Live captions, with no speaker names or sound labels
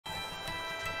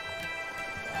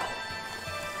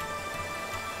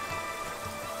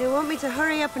They want me to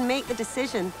hurry up and make the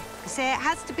decision. They say it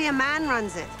has to be a man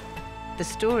runs it. The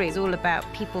story is all about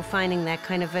people finding their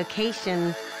kind of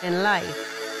vocation in life.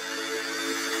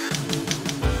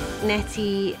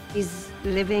 Nettie is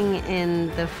living in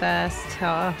the first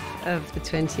half of the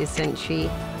 20th century.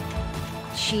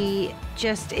 She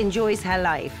just enjoys her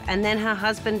life, and then her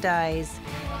husband dies,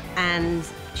 and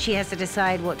she has to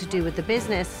decide what to do with the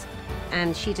business,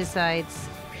 and she decides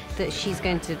that she's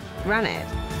going to run it.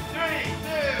 3,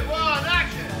 2, 1,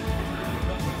 action!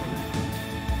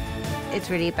 It's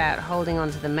really about holding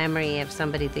on to the memory of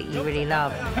somebody that you really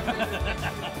love.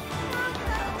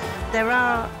 There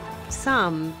are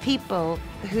some people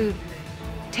who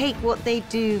take what they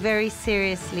do very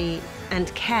seriously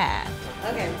and care.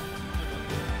 Okay.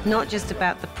 Not just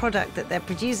about the product that they're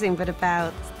producing, but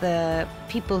about the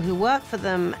people who work for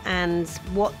them and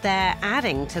what they're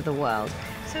adding to the world.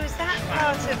 So is that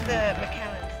part of the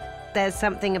Macallan? There's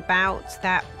something about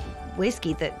that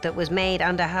whiskey that was made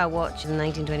under her watch in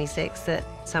 1926 that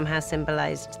somehow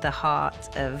symbolized the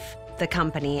heart of the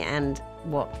company and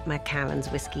what Macallan's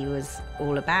whiskey was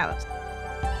all about.